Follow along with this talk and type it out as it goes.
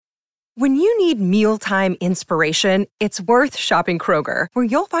When you need mealtime inspiration, it's worth shopping Kroger, where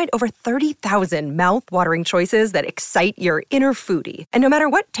you'll find over 30,000 mouth-watering choices that excite your inner foodie. And no matter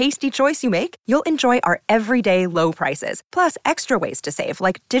what tasty choice you make, you'll enjoy our everyday low prices, plus extra ways to save,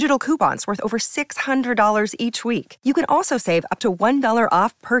 like digital coupons worth over $600 each week. You can also save up to $1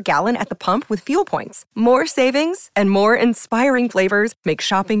 off per gallon at the pump with fuel points. More savings and more inspiring flavors make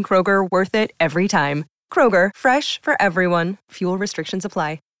shopping Kroger worth it every time. Kroger, fresh for everyone. Fuel restrictions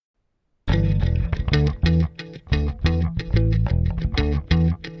apply.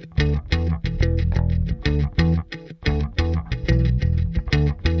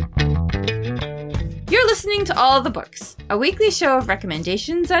 You're listening to All the Books, a weekly show of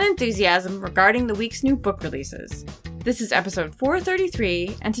recommendations and enthusiasm regarding the week's new book releases. This is episode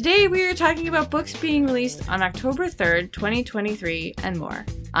 433, and today we are talking about books being released on October 3rd, 2023, and more.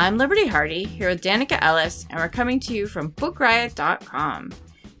 I'm Liberty Hardy, here with Danica Ellis, and we're coming to you from BookRiot.com.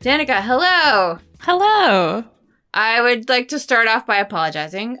 Danica, hello! Hello! I would like to start off by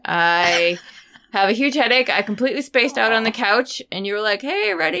apologizing. I have a huge headache. I completely spaced out on the couch, and you were like,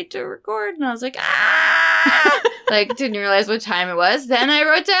 hey, ready to record? And I was like, ah! Didn't realize what time it was. Then I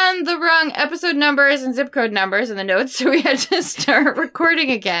wrote down the wrong episode numbers and zip code numbers in the notes, so we had to start recording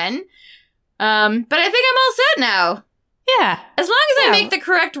again. But I think I'm all set now. Yeah. As long as I make the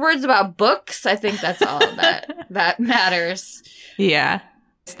correct words about books, I think that's all that matters. Yeah.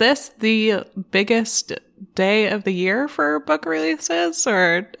 Is this the biggest day of the year for book releases,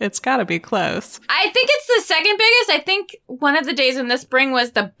 or it's got to be close? I think it's the second biggest. I think one of the days in the spring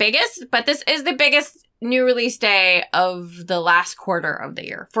was the biggest, but this is the biggest new release day of the last quarter of the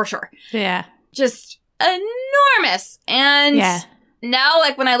year, for sure. Yeah. Just enormous. And now,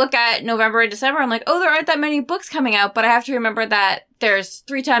 when I look at November and December, I'm like, oh, there aren't that many books coming out, but I have to remember that there's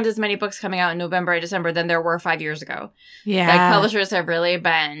 3 times as many books coming out in November and December than there were 5 years ago. Yeah. Publishers have really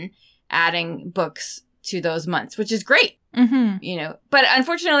been adding books to those months, which is great. Mm-hmm. But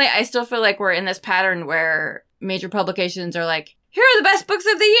unfortunately, I still feel like we're in this pattern where major publications are like, here are the best books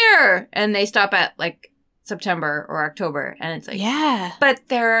of the year, and they stop at September or October, and it's like, yeah, but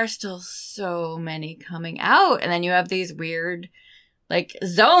there are still so many coming out, and then you have these weird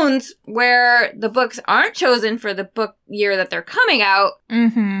zones where the books aren't chosen for the book year that they're coming out,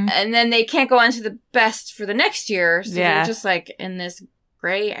 and then they can't go on to the best for the next year, so they're just in this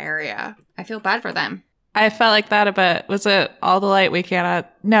gray area. I feel bad for them. I felt like that about, was it All the Light We Cannot?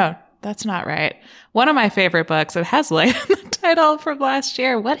 No, that's not right. One of my favorite books, it has light in the title from last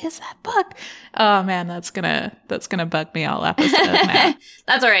year. What is that book? Oh man, that's gonna bug me all episode now.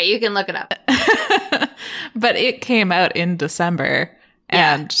 That's all right. You can look it up. But it came out in December,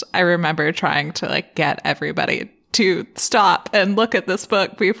 and I remember trying to get everybody to stop and look at this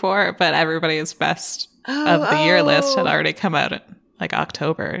book before, but everybody's best of the year list had already come out in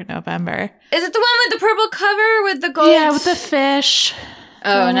October, November. Is it the one with the purple cover with the gold? Yeah, with the fish.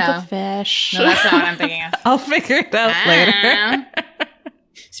 Oh, no. The fish. No, that's not what I'm thinking of. I'll figure it out later.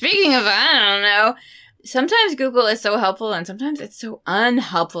 Speaking of, I don't know, sometimes Google is so helpful and sometimes it's so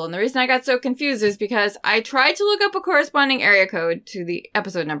unhelpful. And the reason I got so confused is because I tried to look up a corresponding area code to the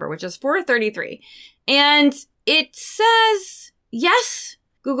episode number, which is 433. And it says, yes.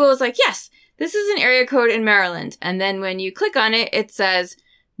 Google is like, yes, this is an area code in Maryland. And then when you click on it, it says,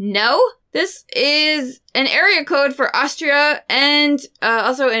 no, this is an area code for Austria and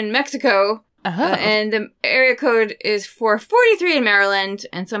also in Mexico. And the area code is 443 in Maryland.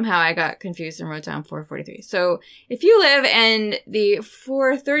 And somehow I got confused and wrote down 443. So if you live in the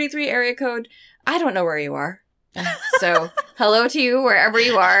 433 area code, I don't know where you are. So hello to you wherever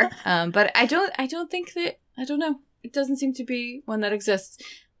you are. But I don't think that, I don't know. It doesn't seem to be one that exists.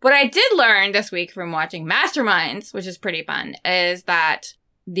 What I did learn this week from watching Masterminds, which is pretty fun, is that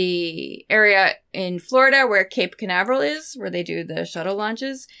the area in Florida where Cape Canaveral is, where they do the shuttle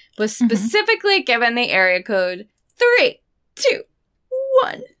launches, was specifically given the area code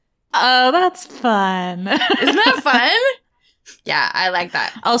 321. Oh, that's fun. Isn't that fun? Yeah, I like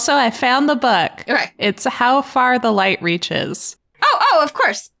that. Also, I found the book. Okay. It's How Far the Light Reaches. Oh, of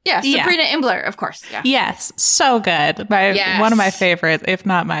course. Yeah, Sabrina Imbler, of course. Yeah. Yes, so good. One of my favorites, if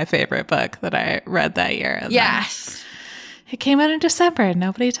not my favorite book that I read that year. And yes. It came out in December and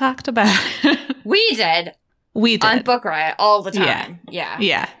nobody talked about it. We did. On Book Riot all the time. Yeah.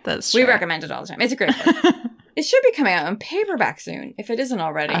 Yeah, that's true. We recommend it all the time. It's a great book. It should be coming out in paperback soon, if it isn't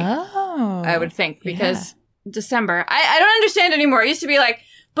already. Oh. I would think, because December. I don't understand anymore. It used to be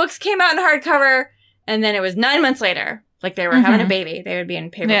books came out in hardcover, and then it was 9 months later. They were having a baby. They would be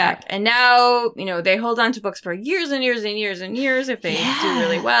in paperback. Yeah. And now, they hold on to books for years and years and years and years if they do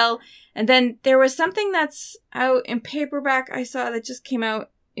really well. And then there was something that's out in paperback I saw that just came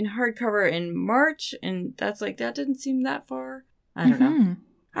out in hardcover in March, and that didn't seem that far. I don't know.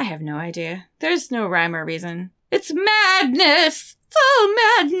 I have no idea. There's no rhyme or reason. It's madness! It's all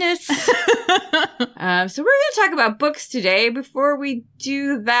madness! So we're going to talk about books today. Before we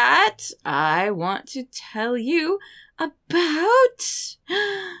do that, I want to tell you about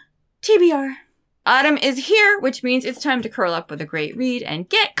TBR. Autumn is here, which means it's time to curl up with a great read and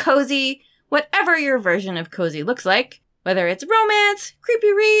get cozy, whatever your version of cozy looks like. Whether it's romance,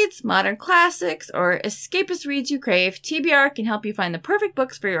 creepy reads, modern classics, or escapist reads you crave, TBR can help you find the perfect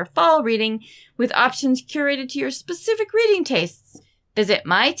books for your fall reading with options curated to your specific reading tastes. Visit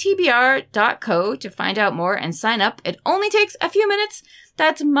mytbr.co to find out more and sign up. It only takes a few minutes.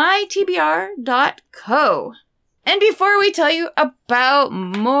 That's mytbr.co. And before we tell you about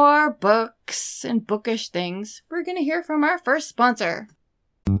more books and bookish things, we're going to hear from our first sponsor.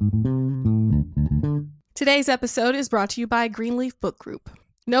 Today's episode is brought to you by Greenleaf Book Group.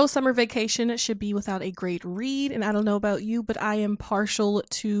 No summer vacation should be without a great read, and I don't know about you, but I am partial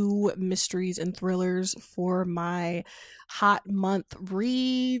to mysteries and thrillers for my hot month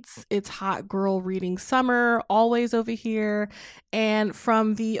reads. It's hot girl reading summer, always over here. And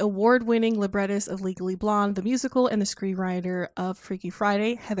from the award-winning librettist of Legally Blonde, the musical, and the screenwriter of Freaky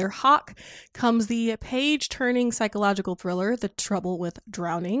Friday, Heather Hach, comes the page-turning psychological thriller, The Trouble with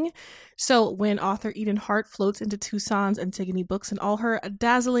Drowning. So when author Eden Hart floats into Tucson's Antigone Books in all her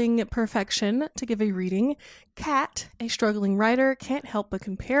dazzling perfection to give a reading, Kat, a struggling writer, can't help but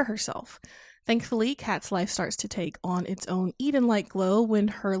compare herself. Thankfully, Kat's life starts to take on its own Eden-like glow when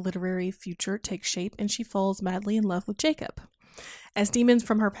her literary future takes shape and she falls madly in love with Jacob. As demons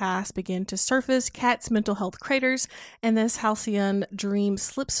from her past begin to surface, Kat's mental health craters, and this halcyon dream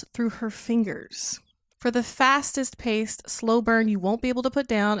slips through her fingers. For the fastest-paced, slow burn you won't be able to put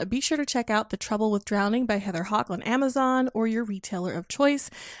down, be sure to check out The Trouble with Drowning by Heather Hach on Amazon or your retailer of choice.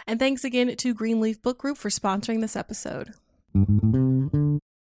 And thanks again to Greenleaf Book Group for sponsoring this episode.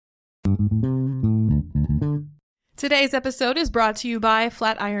 Today's episode is brought to you by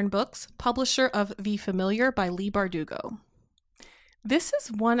Flatiron Books, publisher of The Familiar by Leigh Bardugo. This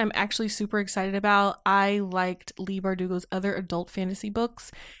is one I'm actually super excited about. I liked Leigh Bardugo's other adult fantasy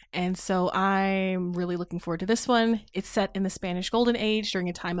books, and so I'm really looking forward to this one. It's set in the Spanish Golden Age during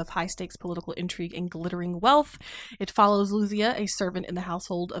a time of high-stakes political intrigue and glittering wealth. It follows Luzia, a servant in the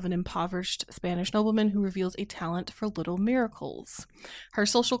household of an impoverished Spanish nobleman who reveals a talent for little miracles. Her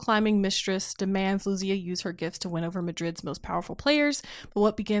social climbing mistress demands Luzia use her gifts to win over Madrid's most powerful players, but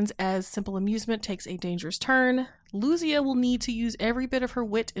what begins as simple amusement takes a dangerous turn. Luzia will need to use every bit of her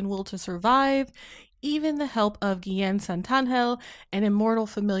wit and will to survive, even the help of Guillen Santangel, an immortal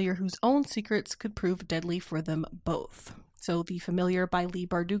familiar whose own secrets could prove deadly for them both. So The Familiar by Leigh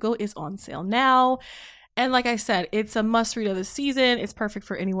Bardugo is on sale now. And like I said, it's a must-read of the season. It's perfect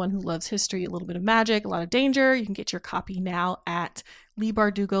for anyone who loves history, a little bit of magic, a lot of danger. You can get your copy now at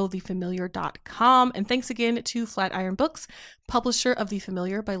LeighBardugoTheFamiliar.com. And thanks again to Flatiron Books, publisher of The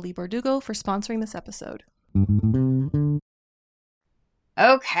Familiar by Leigh Bardugo, for sponsoring this episode.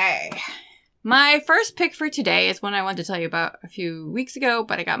 Okay. My first pick for today is one I wanted to tell you about a few weeks ago,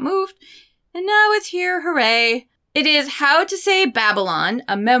 but I got moved, and now it's here, hooray. It is How to Say Babylon,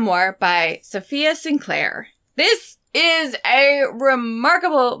 a memoir by Sophia Sinclair. This is a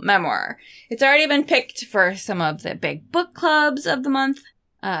remarkable memoir. It's already been picked for some of the big book clubs of the month.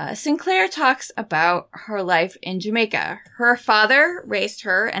 Sinclair talks about her life in Jamaica. Her father raised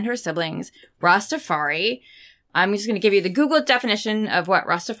her and her siblings Rastafari. I'm just going to give you the Google definition of what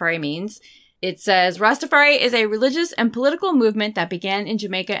Rastafari means. It says, Rastafari is a religious and political movement that began in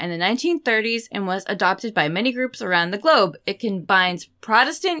Jamaica in the 1930s and was adopted by many groups around the globe. It combines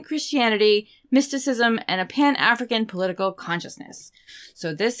Protestant Christianity, mysticism, and a Pan-African political consciousness.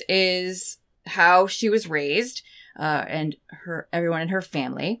 So this is how she was raised, and everyone in her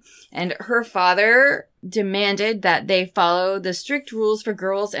family. And her father demanded that they follow the strict rules for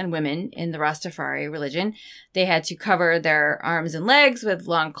girls and women in the Rastafari religion. They had to cover their arms and legs with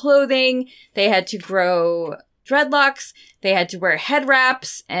long clothing. They had to grow dreadlocks. They had to wear head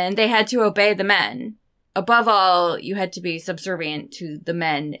wraps, and they had to obey the men. Above all, you had to be subservient to the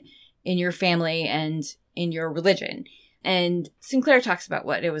men in your family and in your religion. And Sinclair talks about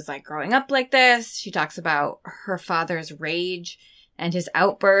what it was like growing up like this. She talks about her father's rage and his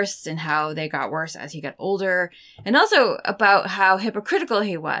outbursts and how they got worse as he got older. And also about how hypocritical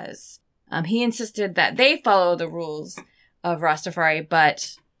he was. He insisted that they follow the rules of Rastafari,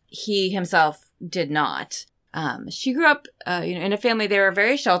 but he himself did not. She grew up in a family, they were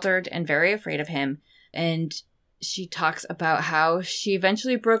very sheltered and very afraid of him. And she talks about how she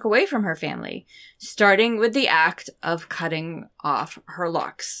eventually broke away from her family, starting with the act of cutting off her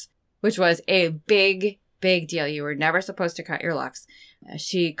locks, which was a big, big deal. You were never supposed to cut your locks.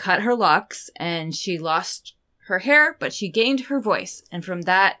 She cut her locks and she lost her hair, but she gained her voice. And from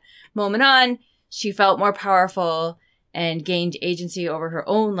that moment on, she felt more powerful and gained agency over her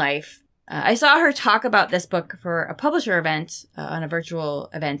own life. I saw her talk about this book for a publisher event, on a virtual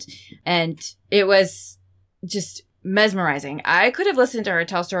event, and it was just mesmerizing. I could have listened to her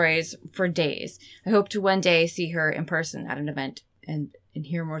tell stories for days. I hope to one day see her in person at an event and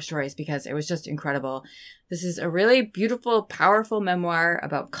hear more stories because it was just incredible. This is a really beautiful, powerful memoir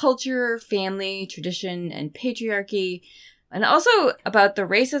about culture, family, tradition, and patriarchy, and also about the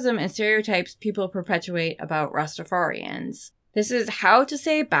racism and stereotypes people perpetuate about Rastafarians. This is How to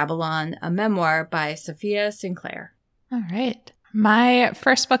Say Babylon, a memoir by Sophia Sinclair. All right. My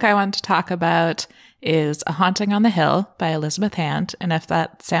first book I want to talk about is A Haunting on the Hill by Elizabeth Hand. And if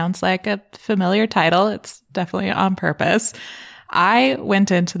that sounds like a familiar title, it's definitely on purpose. I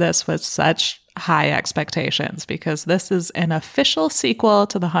went into this with such high expectations because this is an official sequel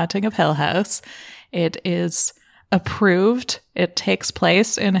to The Haunting of Hill House. It is approved. It takes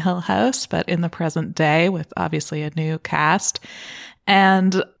place in Hill House, but in the present day with obviously a new cast.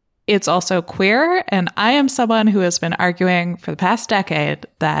 And it's also queer. And I am someone who has been arguing for the past decade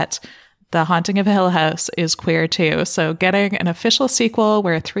that The Haunting of Hill House is queer too. So getting an official sequel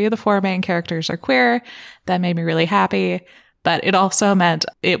where 3 of the 4 main characters are queer, that made me really happy. But it also meant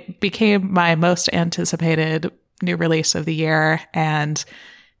it became my most anticipated new release of the year and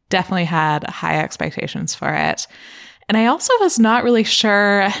definitely had high expectations for it. And I also was not really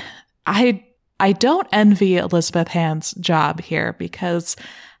sure. I don't envy Elizabeth Hand's job here because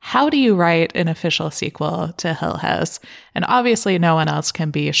how do you write an official sequel to Hill House? And obviously no one else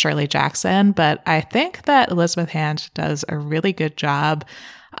can be Shirley Jackson, but I think that Elizabeth Hand does a really good job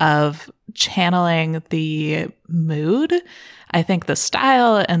of channeling the mood. I think the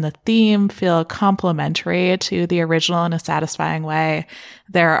style and the theme feel complementary to the original in a satisfying way.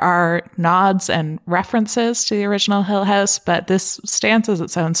 There are nods and references to the original Hill House, but this stands as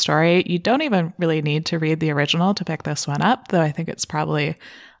its own story. You don't even really need to read the original to pick this one up, though I think it's probably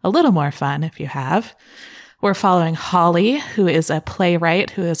a little more fun if you have. We're following Holly, who is a playwright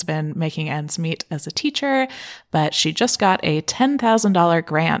who has been making ends meet as a teacher, but she just got a $10,000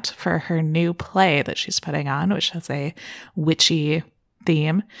 grant for her new play that she's putting on, which has a witchy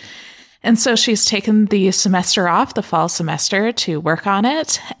theme. And so she's taken the semester off, the fall semester, to work on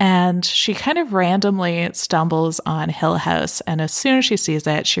it, and she kind of randomly stumbles on Hill House, and as soon as she sees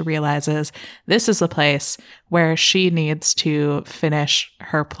it, she realizes this is the place where she needs to finish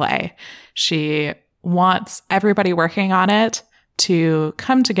her play. She wants everybody working on it to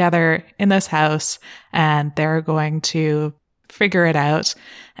come together in this house, and they're going to figure it out,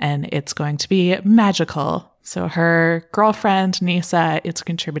 and it's going to be magical. So her girlfriend, Nisa, is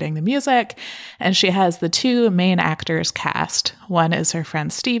contributing the music, and she has the 2 main actors cast. One is her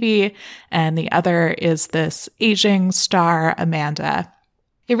friend Stevie, and the other is this aging star, Amanda.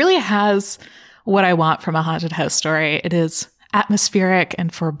 It really has what I want from a haunted house story. It is atmospheric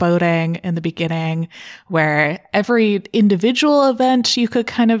and foreboding in the beginning, where every individual event you could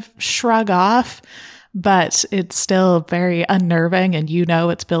kind of shrug off, but it's still very unnerving and you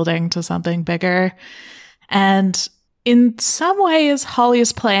know it's building to something bigger. And in some ways,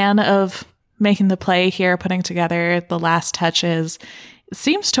 Holly's plan of making the play here, putting together the last touches,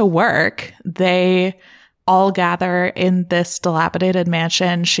 seems to work. They all gather in this dilapidated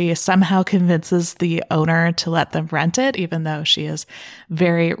mansion. She somehow convinces the owner to let them rent it, even though she is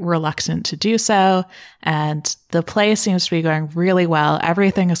very reluctant to do so. And the play seems to be going really well.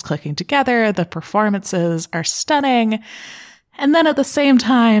 Everything is clicking together. The performances are stunning. And then at the same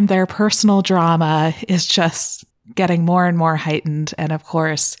time, their personal drama is just getting more and more heightened. And of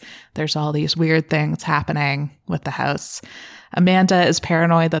course, there's all these weird things happening with the house. Amanda is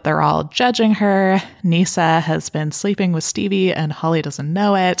paranoid that they're all judging her. Nisa has been sleeping with Stevie and Holly doesn't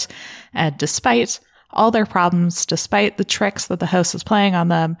know it. And despite all their problems, despite the tricks that the house is playing on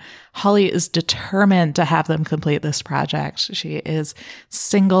them, Holly is determined to have them complete this project. She is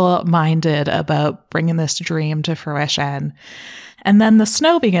single-minded about bringing this dream to fruition. And then the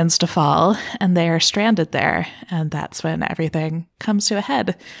snow begins to fall and they are stranded there. And that's when everything comes to a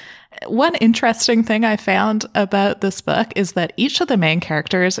head. One interesting thing I found about this book is that each of the main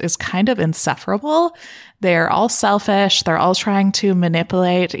characters is kind of insufferable. They're all selfish. They're all trying to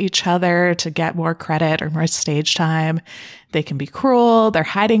manipulate each other to get more credit or more stage time. They can be cruel. They're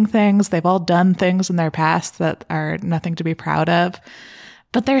hiding things. They've all done things in their past that are nothing to be proud of.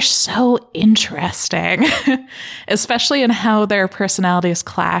 but they're so interesting, especially in how their personalities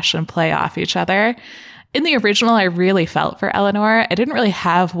clash and play off each other. In the original, I really felt for Eleanor. I didn't really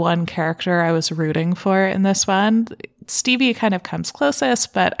have one character I was rooting for in this one. Stevie kind of comes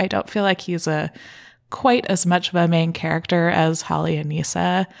closest, but I don't feel like he's quite as much of a main character as Holly and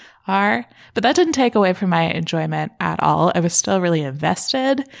Nisa are. But that didn't take away from my enjoyment at all. I was still really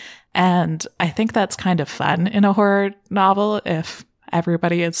invested, and I think that's kind of fun in a horror novel if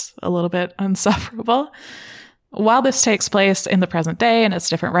everybody is a little bit insufferable. While this takes place in the present day and it's a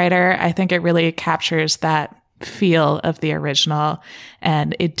different writer, I think it really captures that feel of the original,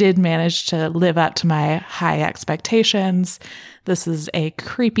 and it did manage to live up to my high expectations. This is a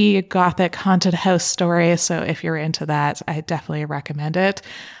creepy gothic haunted house story, so if you're into that, I definitely recommend it.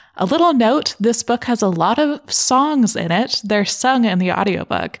 A little note, this book has a lot of songs in it. They're sung in the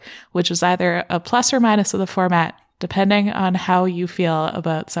audiobook, which is either a plus or minus of the format, depending on how you feel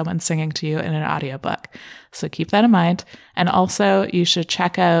about someone singing to you in an audiobook. So keep that in mind. And also, you should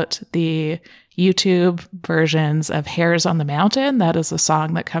check out the YouTube versions of Hares on the Mountain. That is a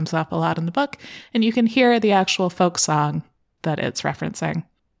song that comes up a lot in the book, and you can hear the actual folk song that it's referencing.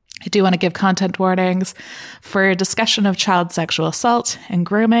 I do want to give content warnings for a discussion of child sexual assault and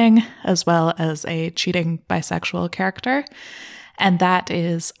grooming, as well as a cheating bisexual character. And that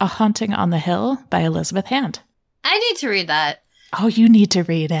is A Haunting on the Hill by Elizabeth Hand. I need to read that. Oh, you need to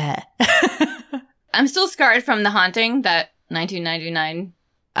read it. I'm still scarred from The Haunting, that 1999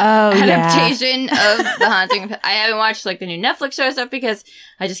 adaptation of The Haunting. I haven't watched like the new Netflix show stuff because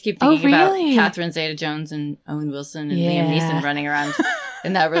I just keep thinking about Catherine Zeta-Jones and Owen Wilson and Liam Neeson running around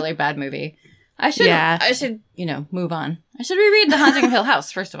in that really bad movie. I should, move on. I should reread The Haunting of Hill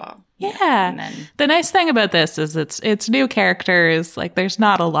House, first of all. Yeah. And then... The nice thing about this is it's new characters. Like, there's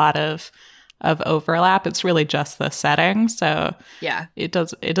not a lot of overlap. It's really just the setting. So yeah, it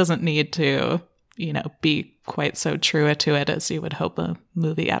doesn't need to, be quite so true to it as you would hope a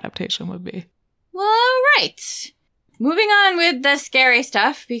movie adaptation would be. Well, all right. Moving on with the scary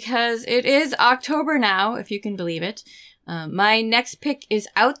stuff, because it is October now, if you can believe it. My next pick is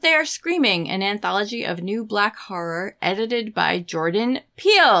Out There Screaming, an anthology of new Black horror edited by Jordan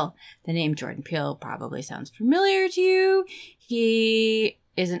Peele. The name Jordan Peele probably sounds familiar to you. He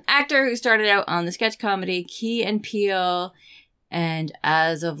is an actor who started out on the sketch comedy Key and Peele, and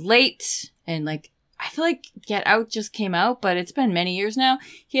as of late, and I feel like Get Out just came out, but it's been many years now,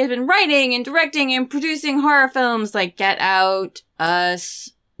 he has been writing and directing and producing horror films like Get Out,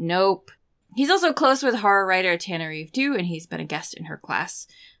 Us, Nope. He's also close with horror writer Tanner Eve Dew, and he's been a guest in her class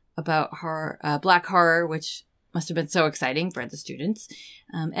about horror, Black horror, which must have been so exciting for the students.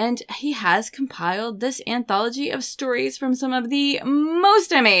 And he has compiled this anthology of stories from some of the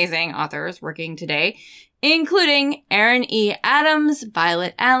most amazing authors working today, including Aaron E. Adams,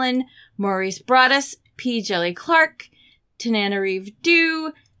 Violet Allen, Maurice Broaddus, P. Jelly Clark, Tanner Eve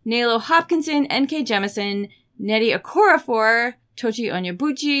Dew, Nalo Hopkinson, N.K. Jemisin, Nnedi Okorafor, Tochi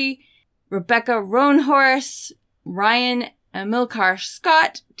Onyebuchi, Rebecca Roanhorse, Ryan Amilcar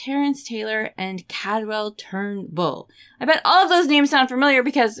Scott, Terrence Taylor, and Cadwell Turnbull. I bet all of those names sound familiar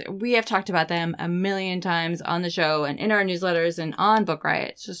because we have talked about them a million times on the show and in our newsletters and on Book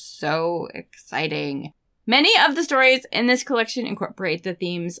Riot. It's just so exciting. Many of the stories in this collection incorporate the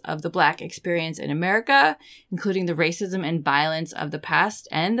themes of the Black experience in America, including the racism and violence of the past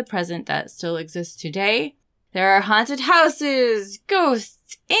and the present that still exists today. There are haunted houses,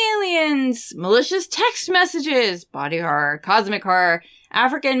 ghosts, aliens, malicious text messages, body horror, cosmic horror,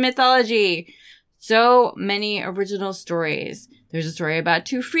 African mythology. So many original stories. There's a story about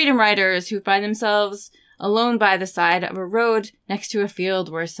two freedom riders who find themselves alone by the side of a road next to a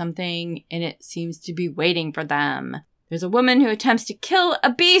field where something in it seems to be waiting for them. There's a woman who attempts to kill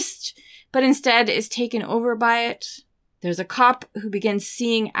a beast, but instead is taken over by it. There's a cop who begins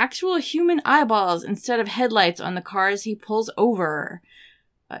seeing actual human eyeballs instead of headlights on the cars he pulls over.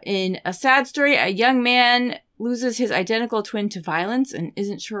 In a sad story, a young man loses his identical twin to violence and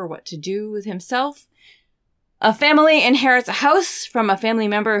isn't sure what to do with himself. A family inherits a house from a family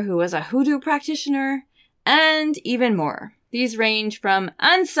member who was a hoodoo practitioner, and even more. These range from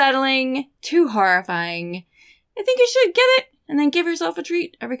unsettling to horrifying. I think you should get it and then give yourself a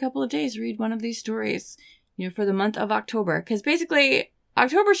treat every couple of days. Read one of these stories, for the month of October. Because basically,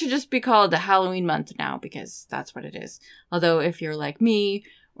 October should just be called the Halloween month now, because that's what it is. Although if you're like me,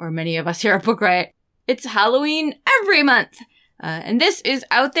 or many of us here at Book Riot, it's Halloween every month. And this is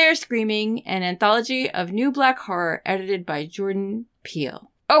Out There Screaming, an anthology of new Black horror edited by Jordan Peele.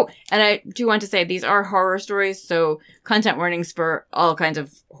 Oh, and I do want to say these are horror stories, so content warnings for all kinds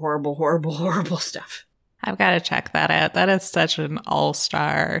of horrible, horrible, horrible stuff. I've got to check that out. That is such an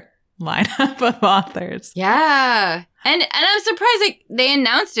all-star lineup of authors. Yeah. And I'm surprised they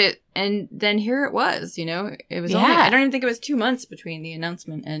announced it and then here it was, It was only, I don't even think it was 2 months between the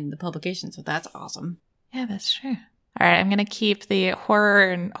announcement and the publication, so that's awesome. Yeah, that's true. All right, I'm going to keep the horror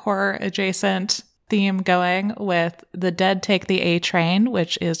and horror adjacent theme going with The Dead Take the A Train,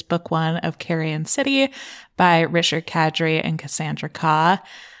 which is book 1 of Carrion City by Richard Kadrey and Cassandra Khaw.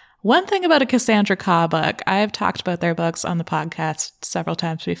 One thing about a Cassandra Khaw book, I've talked about their books on the podcast several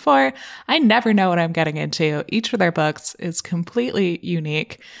times before. I never know what I'm getting into. Each of their books is completely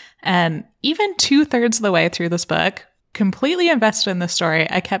unique. And even 2/3 of the way through this book, completely invested in the story,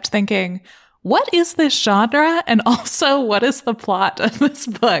 I kept thinking, what is this genre? And also, what is the plot of this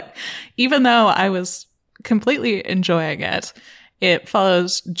book? Even though I was completely enjoying it. It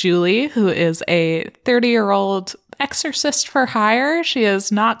follows Julie, who is a 30-year-old exorcist for hire. She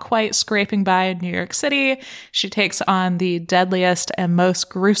is not quite scraping by in New York City. She takes on the deadliest and most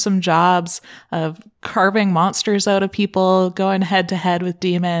gruesome jobs of carving monsters out of people, going head to head with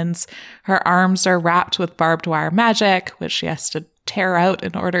demons. Her arms are wrapped with barbed wire magic, which she has to tear out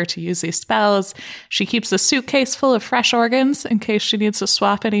in order to use these spells. She keeps a suitcase full of fresh organs in case she needs to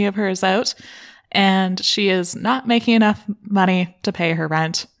swap any of hers out. And she is not making enough money to pay her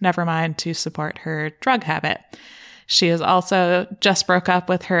rent, never mind to support her drug habit. She is also just broke up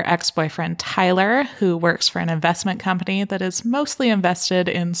with her ex-boyfriend, Tyler, who works for an investment company that is mostly invested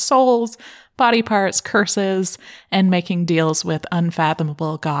in souls, body parts, curses, and making deals with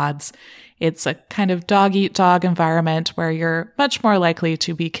unfathomable gods. It's a kind of dog-eat-dog environment where you're much more likely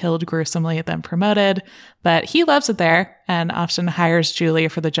to be killed gruesomely than promoted, but he loves it there and often hires Julie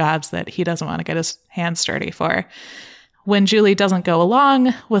for the jobs that he doesn't want to get his hands dirty for. When Julie doesn't go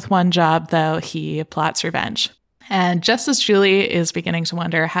along with one job, though, he plots revenge. And just as Julie is beginning to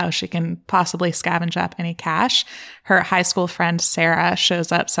wonder how she can possibly scavenge up any cash, her high school friend Sarah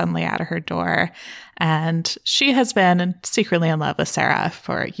shows up suddenly at her door. And she has been secretly in love with Sarah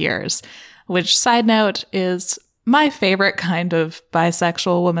for years, which, side note, is my favorite kind of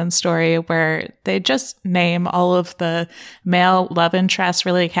bisexual woman story where they just name all of the male love interests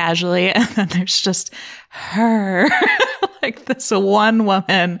really casually. And then there's just her, like this one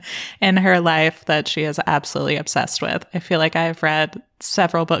woman in her life that she is absolutely obsessed with. I feel like I've read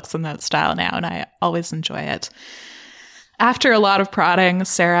several books in that style now, and I always enjoy it. After a lot of prodding,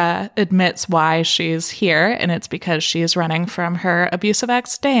 Sarah admits why she's here, and it's because she's running from her abusive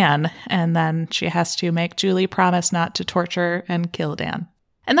ex, Dan, and then she has to make Julie promise not to torture and kill Dan.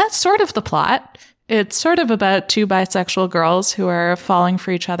 And that's sort of the plot. It's sort of about two bisexual girls who are falling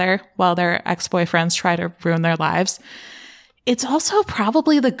for each other while their ex-boyfriends try to ruin their lives. It's also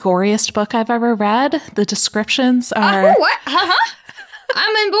probably the goriest book I've ever read. The descriptions are... what?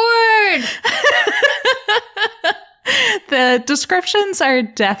 I'm on board! The descriptions are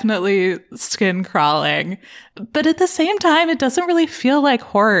definitely skin crawling, but at the same time, it doesn't really feel like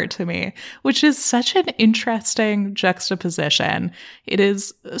horror to me, which is such an interesting juxtaposition. It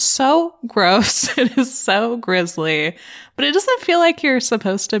is so gross. It is so grisly, but it doesn't feel like you're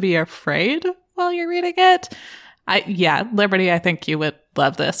supposed to be afraid while you're reading it. Liberty, I think you would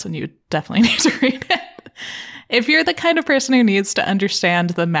love this and you definitely need to read it. If you're the kind of person who needs to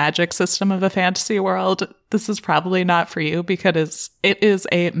understand the magic system of a fantasy world, this is probably not for you because it is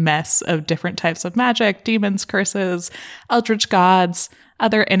a mess of different types of magic, demons, curses, eldritch gods,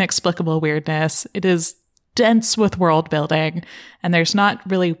 other inexplicable weirdness. It is dense with world building, and there's not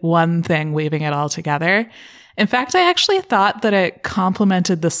really one thing weaving it all together. In fact, I actually thought that it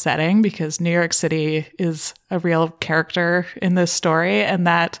complemented the setting because New York City is a real character in this story, and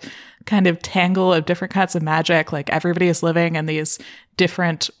that kind of tangle of different kinds of magic, like everybody is living in these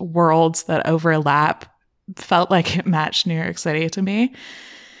different worlds that overlap, felt like it matched New York City to me.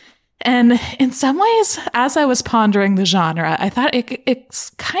 And in some ways, as I was pondering the genre, I thought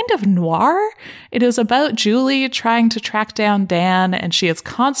it's kind of noir. It is about Julie trying to track down Dan, and she is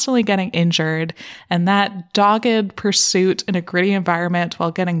constantly getting injured. And that dogged pursuit in a gritty environment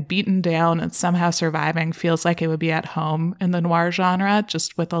while getting beaten down and somehow surviving feels like it would be at home in the noir genre,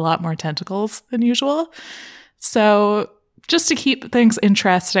 just with a lot more tentacles than usual. So just to keep things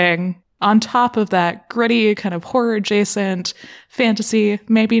interesting, on top of that gritty kind of horror adjacent fantasy,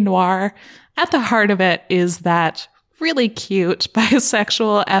 maybe noir, at the heart of it is that really cute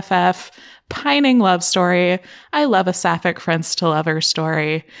bisexual FF pining love story. I love a sapphic friends to lovers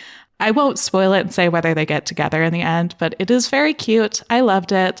story. I won't spoil it and say whether they get together in the end, but it is very cute. I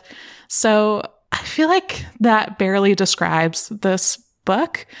loved it. So I feel like that barely describes this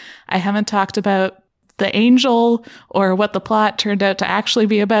book. I haven't talked about the angel or what the plot turned out to actually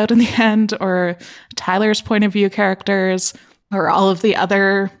be about in the end, or Tyler's point of view characters, or all of the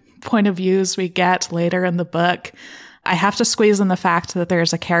other point of views we get later in the book. I have to squeeze in the fact that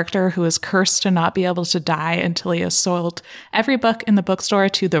there's a character who is cursed to not be able to die until he has sold every book in the bookstore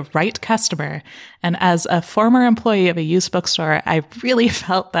to the right customer. And as a former employee of a used bookstore, I really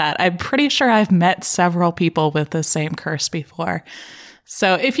felt that. I'm pretty sure I've met several people with the same curse before.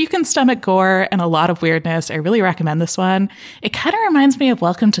 So if you can stomach gore and a lot of weirdness, I really recommend this one. It kind of reminds me of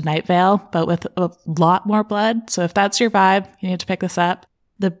Welcome to Night Vale, but with a lot more blood. So if that's your vibe, you need to pick this up.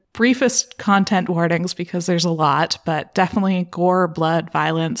 The briefest content warnings, because there's a lot, but definitely gore, blood,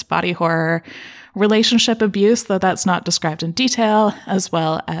 violence, body horror, relationship abuse, though that's not described in detail, as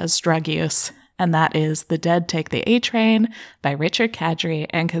well as drug use. And that is The Dead Take the A Train by Richard Kadrey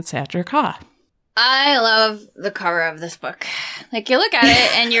and Cassandra Khaw. I love the cover of this book. Like, you look at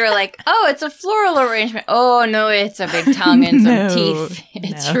it and you're like, oh, it's a floral arrangement. Oh, no, it's a big tongue and some teeth.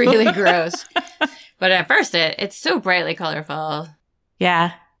 It's really gross. But at first, it's so brightly colorful.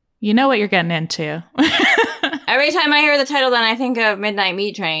 Yeah, you know what you're getting into. Every time I hear the title, then I think of Midnight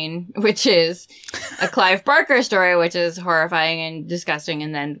Meat Train, which is a Clive Barker story, which is horrifying and disgusting,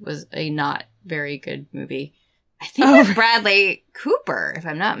 and then was a not very good movie. I think with Bradley Cooper, if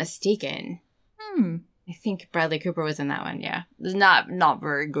I'm not mistaken. I think Bradley Cooper was in that one, yeah. Not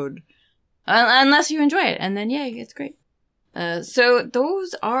very good. Unless you enjoy it, and then, yeah, it's great. So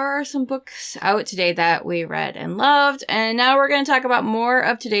those are some books out today that we read and loved, and now we're going to talk about more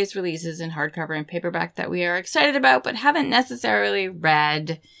of today's releases in hardcover and paperback that we are excited about but haven't necessarily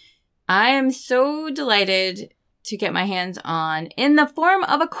read. I am so delighted to get my hands on, in the form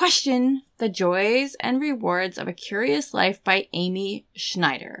of a question, The Joys and Rewards of a Curious Life by Amy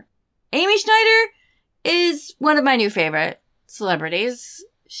Schneider. Amy Schneider is one of my new favorite celebrities.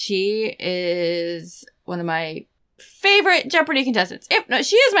 She is one of my favorite Jeopardy contestants.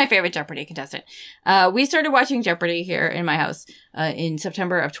 She is my favorite Jeopardy contestant. We started watching Jeopardy here in my house in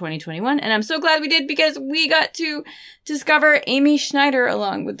September of 2021, and I'm so glad we did because we got to discover Amy Schneider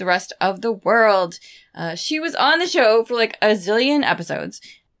along with the rest of the world. She was on the show for like a zillion episodes,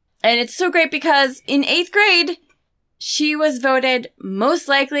 and it's so great because in 8th grade, she was voted most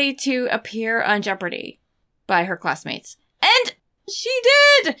likely to appear on Jeopardy by her classmates. And she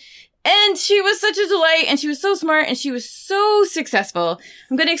did! And she was such a delight, and she was so smart, and she was so successful.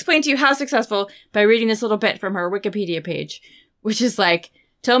 I'm going to explain to you how successful by reading this little bit from her Wikipedia page, which is like,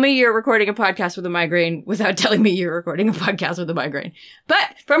 tell me you're recording a podcast with a migraine without telling me you're recording a podcast with a migraine.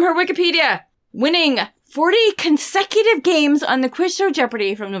 But from her Wikipedia, winning 40 consecutive games on the quiz show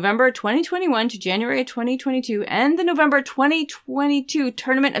Jeopardy from November 2021 to January 2022 and the November 2022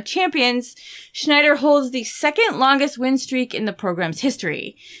 Tournament of Champions, Schneider holds the second longest win streak in the program's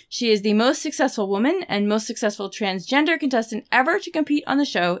history. She is the most successful woman and most successful transgender contestant ever to compete on the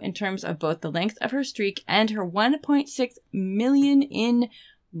show in terms of both the length of her streak and her 1.6 million in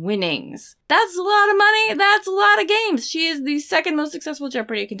winnings. That's a lot of money. That's a lot of games. She is the second most successful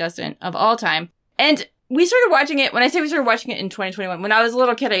Jeopardy contestant of all time. And we started watching it, when I say we started watching it in 2021, when I was a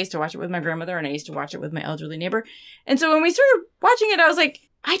little kid, I used to watch it with my grandmother and I used to watch it with my elderly neighbor. And so when we started watching it, I was like,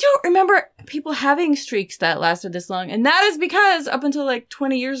 I don't remember people having streaks that lasted this long. And that is because up until like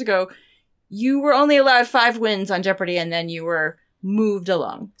 20 years ago, you were only allowed 5 wins on Jeopardy and then you were moved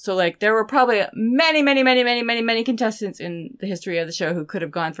along. So like there were probably many contestants in the history of the show who could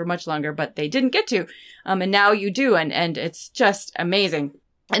have gone for much longer, but they didn't get to. And now you do. And it's just amazing.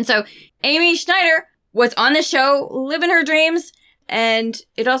 And so Amy Schneider was on the show, living her dreams, and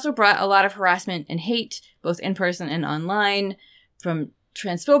it also brought a lot of harassment and hate, both in person and online, from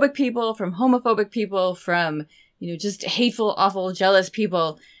transphobic people, from homophobic people, from, just hateful, awful, jealous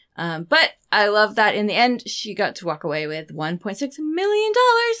people. But I love that in the end, she got to walk away with $1.6 million.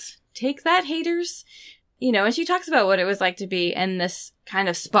 Take that, haters. And she talks about what it was like to be in this kind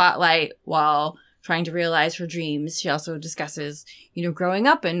of spotlight while trying to realize her dreams. She also discusses, growing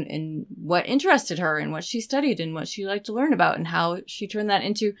up and what interested her and what she studied and what she liked to learn about and how she turned that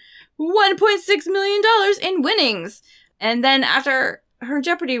into $1.6 million in winnings. And then after her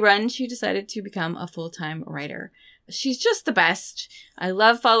Jeopardy run, she decided to become a full-time writer. She's just the best. I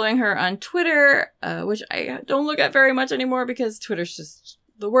love following her on Twitter, which I don't look at very much anymore because Twitter's just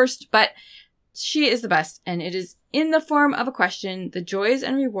the worst, but she is the best, and it is in the form of a question, The Joys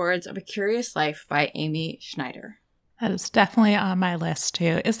and Rewards of a Curious Life by Amy Schneider. That is definitely on my list,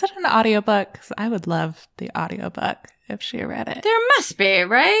 too. Is that an audiobook? 'Cause I would love the audiobook if she read it. There must be,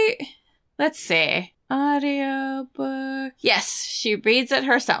 right? Let's see. Audiobook. Yes, she reads it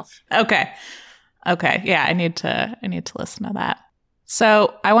herself. Okay. Yeah, I need to listen to that.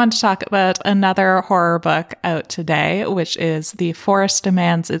 So I want to talk about another horror book out today, which is The Forest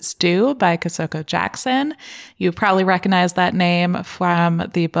Demands Its Due by Kosoko Jackson. You probably recognize that name from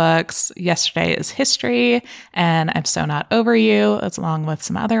the books Yesterday is History and I'm So Not Over You, along with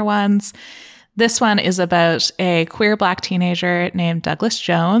some other ones. This one is about a queer Black teenager named Douglas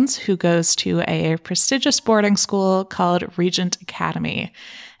Jones who goes to a prestigious boarding school called Regent Academy.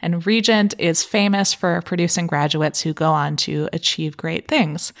 And Regent is famous for producing graduates who go on to achieve great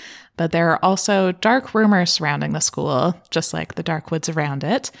things. But there are also dark rumors surrounding the school, just like the dark woods around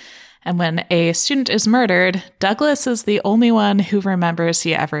it. And when a student is murdered, Douglas is the only one who remembers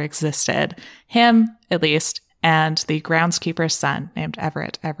he ever existed. Him, at least, and the groundskeeper's son named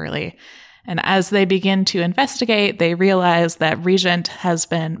Everett Everly. And as they begin to investigate, they realize that Regent has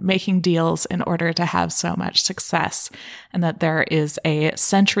been making deals in order to have so much success, and that there is a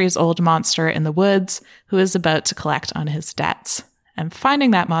centuries-old monster in the woods who is about to collect on his debts. And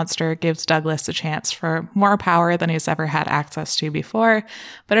finding that monster gives Douglas a chance for more power than he's ever had access to before,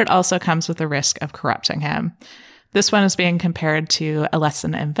 but it also comes with the risk of corrupting him. This one is being compared to A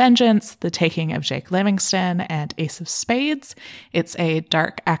Lesson in Vengeance, The Taking of Jake Livingston, and Ace of Spades. It's a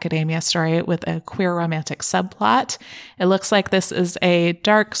dark academia story with a queer romantic subplot. It looks like this is a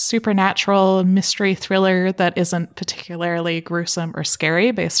dark supernatural mystery thriller that isn't particularly gruesome or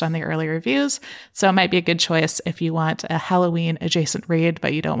scary based on the early reviews, so it might be a good choice if you want a Halloween adjacent read,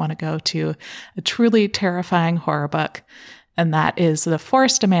 but you don't want to go to a truly terrifying horror book. And that is The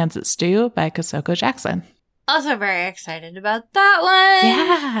Forest Demands Its Due by Kosoko Jackson. Also very excited about that one.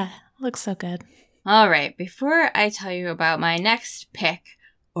 Yeah, looks so good. All right, before I tell you about my next pick,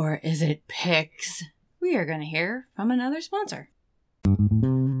 or is it picks, we are going to hear from another sponsor.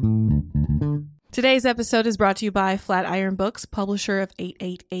 Today's episode is brought to you by Flatiron Books, publisher of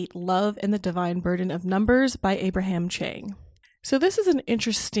 888 Love and the Divine Burden of Numbers by Abraham Chang. So this is an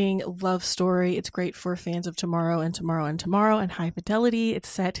interesting love story. It's great for fans of Tomorrow and Tomorrow and Tomorrow and High Fidelity. It's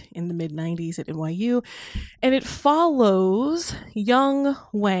set in the mid-90s at NYU. And it follows young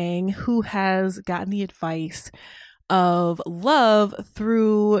Wang, who has gotten the advice of love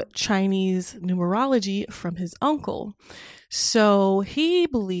through Chinese numerology from his uncle. So he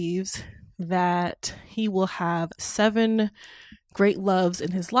believes that he will have 7 great loves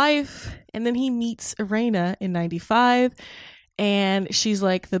in his life. And then he meets Irena in 95. And she's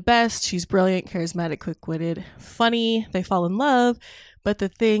like the best. She's brilliant, charismatic, quick-witted, funny. They fall in love. But the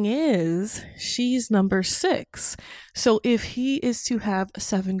thing is, she's number 6. So if he is to have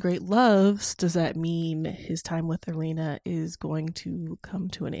 7 great loves, does that mean his time with Irena is going to come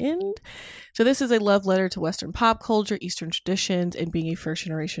to an end? So this is a love letter to Western pop culture, Eastern traditions, and being a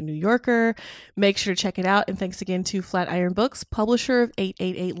first-generation New Yorker. Make sure to check it out. And thanks again to Flatiron Books, publisher of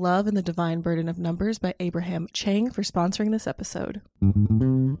 888 Love and the Divine Burden of Numbers by Abraham Chang, for sponsoring this episode.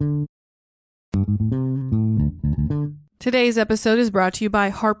 Today's episode is brought to you by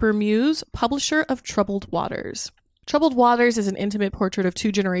Harper Muse, publisher of Troubled Waters. Troubled Waters is an intimate portrait of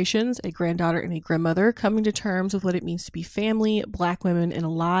 2 generations, a granddaughter and a grandmother, coming to terms with what it means to be family, Black women, and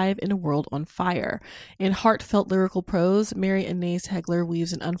alive in a world on fire. In heartfelt lyrical prose, Mary Annaïs Heglar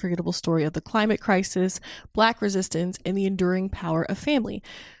weaves an unforgettable story of the climate crisis, Black resistance, and the enduring power of family.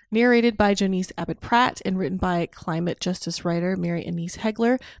 Narrated by Janice Abbott Pratt and written by climate justice writer Mary Annaïs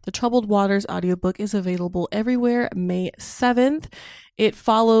Heglar, the Troubled Waters audiobook is available everywhere May 7th. It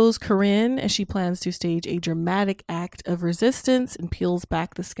follows Corinne as she plans to stage a dramatic act of resistance and peels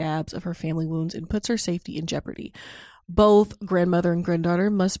back the scabs of her family wounds and puts her safety in jeopardy. Both grandmother and granddaughter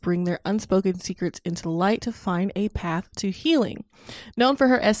must bring their unspoken secrets into the light to find a path to healing. Known for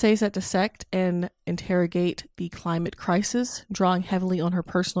her essays that dissect and interrogate the climate crisis, drawing heavily on her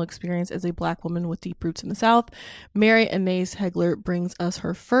personal experience as a Black woman with deep roots in the South, Mary Annaïs Heglar brings us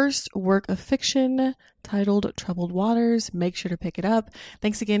her first work of fiction titled Troubled Waters. Make sure to pick it up.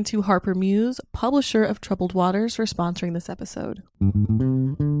 Thanks again to Harper Muse, publisher of Troubled Waters, for sponsoring this episode.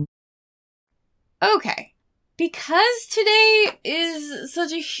 Okay. Because today is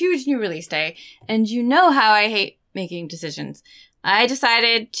such a huge new release day, and you know how I hate making decisions, I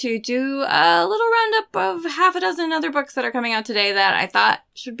decided to do a little roundup of half a dozen other books that are coming out today that I thought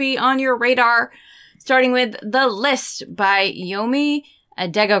should be on your radar, starting with The List by Yomi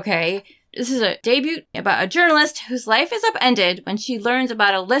Adegoke. This is a debut about a journalist whose life is upended when she learns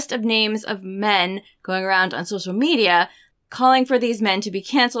about a list of names of men going around on social media, calling for these men to be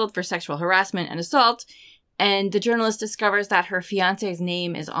canceled for sexual harassment and assault. And the journalist discovers that her fiancé's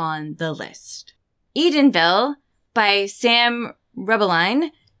name is on the list. Edenville by Sam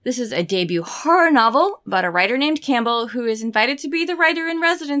Rebeline. This is a debut horror novel about a writer named Campbell who is invited to be the writer in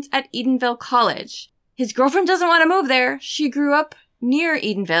residence at Edenville College. His girlfriend doesn't want to move there. She grew up near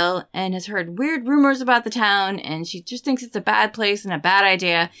Edenville and has heard weird rumors about the town, and she just thinks it's a bad place and a bad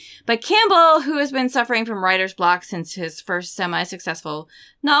idea. But Campbell, who has been suffering from writer's block since his first semi-successful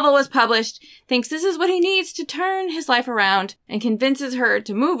novel was published, thinks this is what he needs to turn his life around and convinces her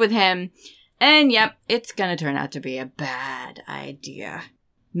to move with him. And yep, it's gonna turn out to be a bad idea.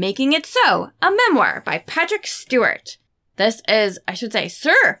 Making It So, a memoir by Patrick Stewart. This is, I should say,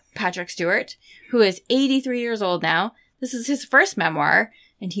 Sir Patrick Stewart, who is 83 years old now. This is his first memoir,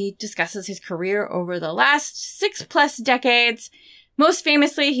 and he discusses his career over the last 6+ decades. Most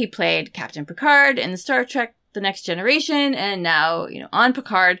famously, he played Captain Picard in Star Trek The Next Generation, and now, on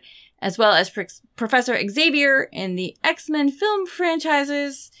Picard, as well as Professor Xavier in the X-Men film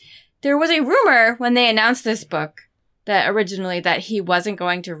franchises. There was a rumor when they announced this book that originally that he wasn't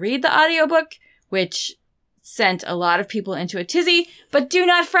going to read the audiobook, which sent a lot of people into a tizzy, but do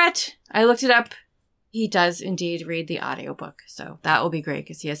not fret. I looked it up. He does indeed read the audiobook, so that will be great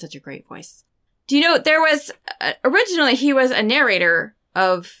because he has such a great voice. Do you know, there was, originally he was a narrator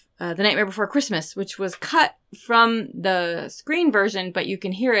of The Nightmare Before Christmas, which was cut from the screen version, but you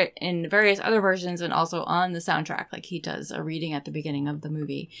can hear it in various other versions and also on the soundtrack, like he does a reading at the beginning of the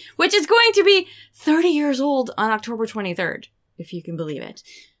movie, which is going to be 30 years old on October 23rd, if you can believe it.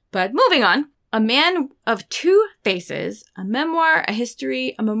 But moving on, A Man of Two Faces, a memoir, a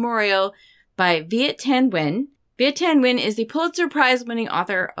history, a memorial, by Viet Thanh Nguyen. Viet Thanh Nguyen is the Pulitzer Prize-winning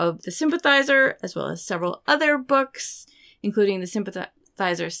author of The Sympathizer, as well as several other books, including the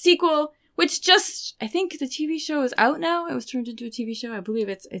Sympathizer sequel, which just, I think the TV show is out now. It was turned into a TV show. I believe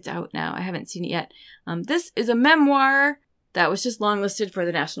it's out now. I haven't seen it yet. This is a memoir that was just longlisted for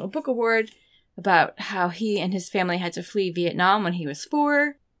the National Book Award about how he and his family had to flee Vietnam when he was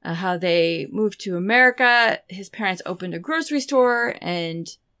 4, how they moved to America. His parents opened a grocery store, and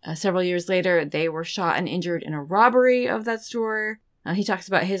several years later, they were shot and injured in a robbery of that store. He talks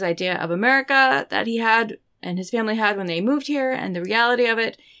about his idea of America that he had and his family had when they moved here and the reality of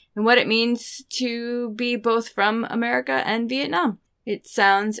it and what it means to be both from America and Vietnam. It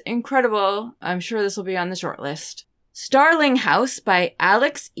sounds incredible. I'm sure this will be on the short list. Starling House by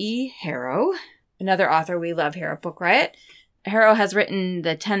Alex E. Harrow, another author we love here at Book Riot. Harrow has written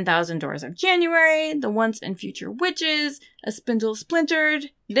The 10,000 Doors of January, The Once and Future Witches, A Spindle Splintered.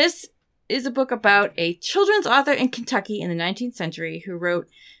 This is a book about a children's author in Kentucky in the 19th century who wrote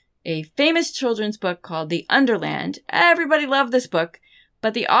a famous children's book called The Underland. Everybody loved this book,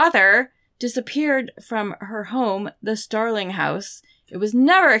 but the author disappeared from her home, the Starling House. It was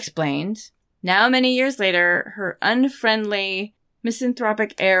never explained. Now, many years later, her unfriendly,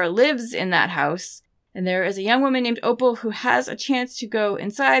 misanthropic heir lives in that house. And there is a young woman named Opal who has a chance to go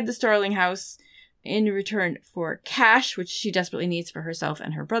inside the Starling House in return for cash, which she desperately needs for herself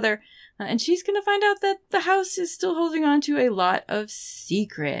and her brother. And she's going to find out that the house is still holding on to a lot of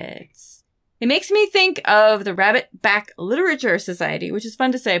secrets. It makes me think of the Rabbit Back Literature Society, which is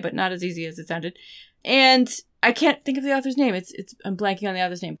fun to say, but not as easy as it sounded. And I can't think of the author's name. I'm blanking on the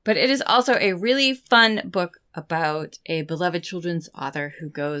author's name. But it is also a really fun book about a beloved children's author who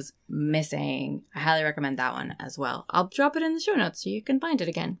goes missing. I highly recommend that one as well. I'll drop it in the show notes so you can find it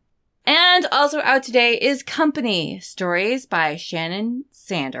again. And also out today is Company, Stories by Shannon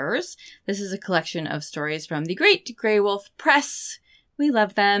Sanders. This is a collection of stories from the Great Grey Wolf Press. We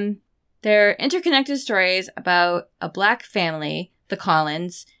love them. They're interconnected stories about a Black family, the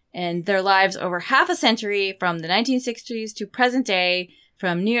Collins, and their lives over half a century from the 1960s to present day,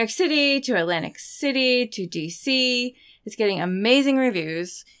 from New York City to Atlantic City to DC. It's getting amazing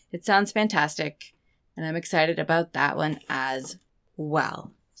reviews. It sounds fantastic, and I'm excited about that one as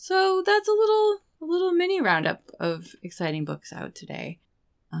well. So that's a little mini roundup of exciting books out today.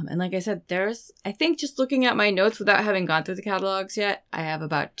 And like I said, I think just looking at my notes without having gone through the catalogs yet, I have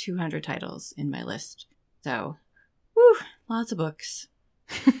about 200 titles in my list. So, lots of books.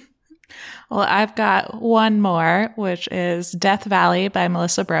 Well, I've got one more, which is Death Valley by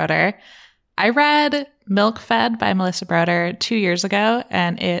Melissa Broder. I read Milk Fed by Melissa Broder 2 years ago,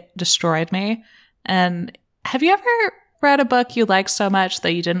 and it destroyed me. And have you ever read a book you liked so much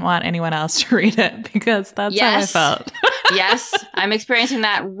that you didn't want anyone else to read it? Because that's how I felt. Yes, I'm experiencing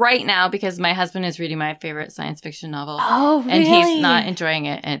that right now because my husband is reading my favorite science fiction novel. Oh, really? And he's not enjoying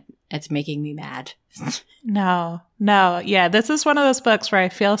it, and it's making me mad. No. Yeah, this is one of those books where I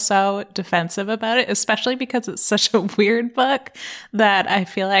feel so defensive about it, especially because it's such a weird book that I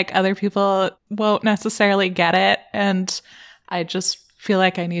feel like other people won't necessarily get it. And I just feel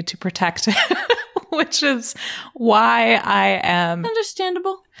like I need to protect it, which is why I am...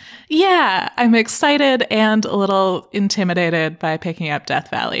 Understandable. Yeah, I'm excited and a little intimidated by picking up Death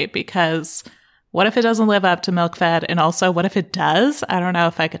Valley because what if it doesn't live up to Milk-Fed? And also, what if it does? I don't know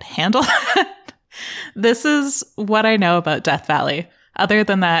if I could handle that. This is what I know about Death Valley. Other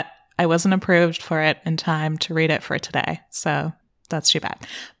than that, I wasn't approved for it in time to read it for today. So that's too bad.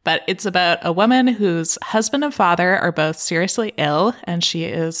 But it's about a woman whose husband and father are both seriously ill, and she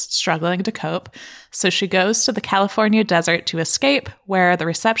is struggling to cope. So she goes to the California desert to escape, where the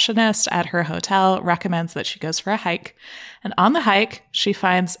receptionist at her hotel recommends that she goes for a hike. And on the hike, she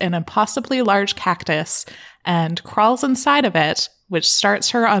finds an impossibly large cactus and crawls inside of it, which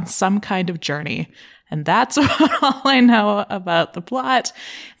starts her on some kind of journey. And that's about all I know about the plot.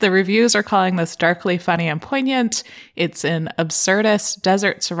 The reviews are calling this darkly funny and poignant. It's an absurdist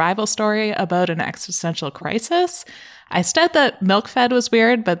desert survival story about an existential crisis. I said that Milk-Fed was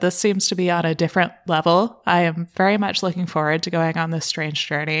weird, but this seems to be on a different level. I am very much looking forward to going on this strange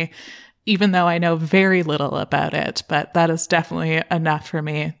journey, even though I know very little about it. But that is definitely enough for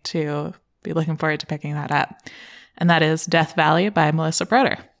me to be looking forward to picking that up. And that is Death Valley by Melissa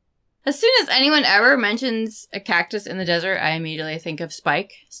Broder. As soon as anyone ever mentions a cactus in the desert, I immediately think of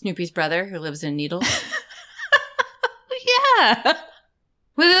Spike, Snoopy's brother, who lives in Needles. Yeah.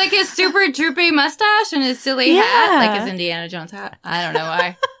 With like his super droopy mustache and his silly hat, like his Indiana Jones hat. I don't know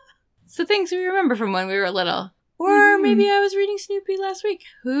why. It's the things we remember from when we were little. Or maybe I was reading Snoopy last week.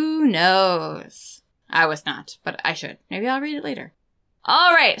 Who knows? I was not, but I should. Maybe I'll read it later.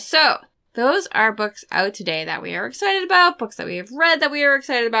 All right, so those are books out today that we are excited about, books that we have read that we are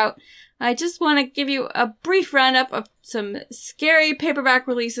excited about. I just want to give you a brief roundup of some scary paperback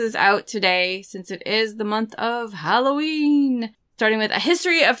releases out today, since it is the month of Halloween. Starting with A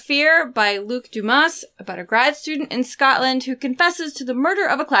History of Fear by Luc Dumas, about a grad student in Scotland who confesses to the murder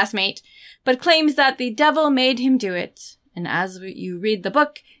of a classmate, but claims that the devil made him do it. And as you read the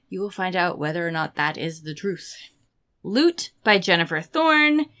book, you will find out whether or not that is the truth. Loot by Jennifer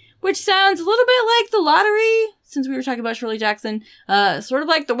Thorne, which sounds a little bit like The Lottery, since we were talking about Shirley Jackson. Sort of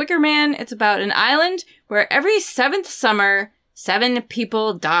like The Wicker Man. It's about an island where every 7th summer, 7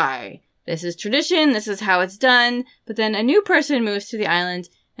 people die. This is tradition, this is how it's done, but then a new person moves to the island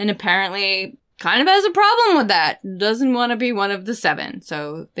and apparently kind of has a problem with that. Doesn't want to be one of the 7,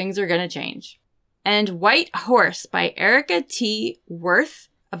 so things are going to change. And White Horse by Erica T. Worth,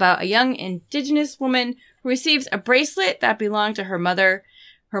 about a young Indigenous woman who receives a bracelet that belonged to her mother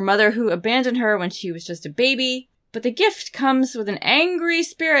who abandoned her when she was just a baby. But the gift comes with an angry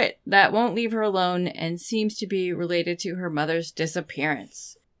spirit that won't leave her alone and seems to be related to her mother's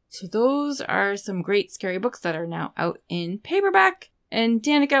disappearance. So those are some great scary books that are now out in paperback. And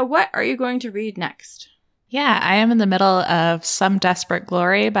Danica, what are you going to read next? Yeah, I am in the middle of Some Desperate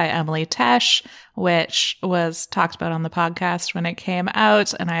Glory by Emily Tesh, which was talked about on the podcast when it came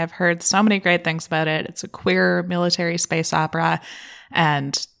out, and I have heard so many great things about it. It's a queer military space opera,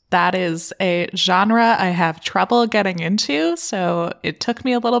 and that is a genre I have trouble getting into, so it took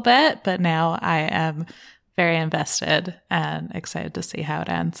me a little bit, but now I am very invested and excited to see how it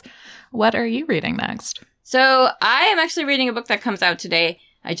ends. What are you reading next? So I am actually reading a book that comes out today.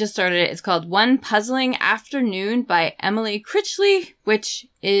 I just started it. It's called One Puzzling Afternoon by Emily Critchley, which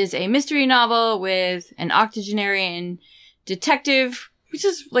is a mystery novel with an octogenarian detective, which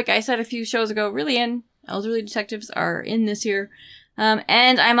is, like I said a few shows ago, really in. Elderly detectives are in this year.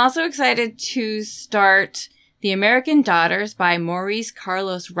 And I'm also excited to start The American Daughters by Maurice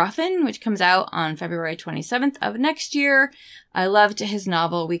Carlos Ruffin, which comes out on February 27th of next year. I loved his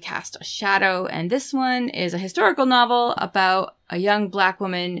novel, We Cast a Shadow, and this one is a historical novel about a young Black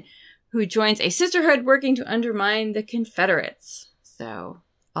woman who joins a sisterhood working to undermine the Confederates. So,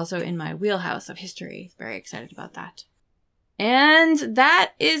 also in my wheelhouse of history. Very excited about that. And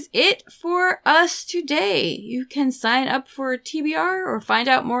that is it for us today. You can sign up for TBR or find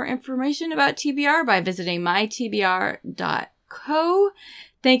out more information about TBR by visiting mytbr.co.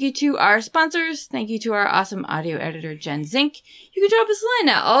 Thank you to our sponsors. Thank you to our awesome audio editor, Jen Zink. You can drop us a line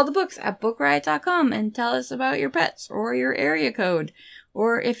at allthebooks@bookriot.com and tell us about your pets or your area code.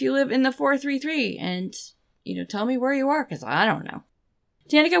 Or if you live in the 433 and, tell me where you are, because I don't know.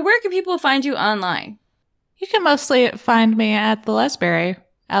 Danica, where can people find you online? You can mostly find me at the Lesbury,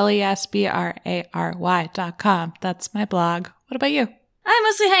 LESBRARY.com. That's my blog. What about you? I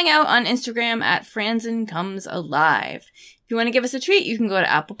mostly hang out on Instagram at Franzen Comes Alive. If you want to give us a treat, you can go to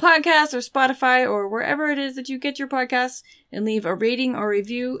Apple Podcasts or Spotify or wherever it is that you get your podcasts and leave a rating or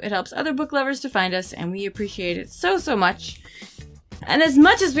review. It helps other book lovers to find us, and we appreciate it so, so much. And as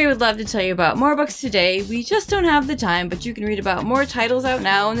much as we would love to tell you about more books today, we just don't have the time, but you can read about more titles out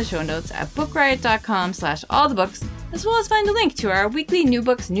now in the show notes at bookriot.com/allthebooks, as well as find a link to our weekly new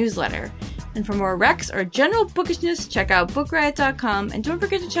books newsletter. And for more recs or general bookishness, check out bookriot.com. And don't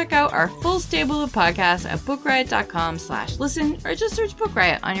forget to check out our full stable of podcasts at bookriot.com/listen, or just search Book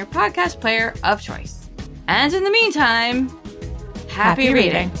Riot on your podcast player of choice. And in the meantime, happy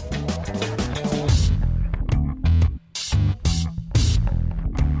reading.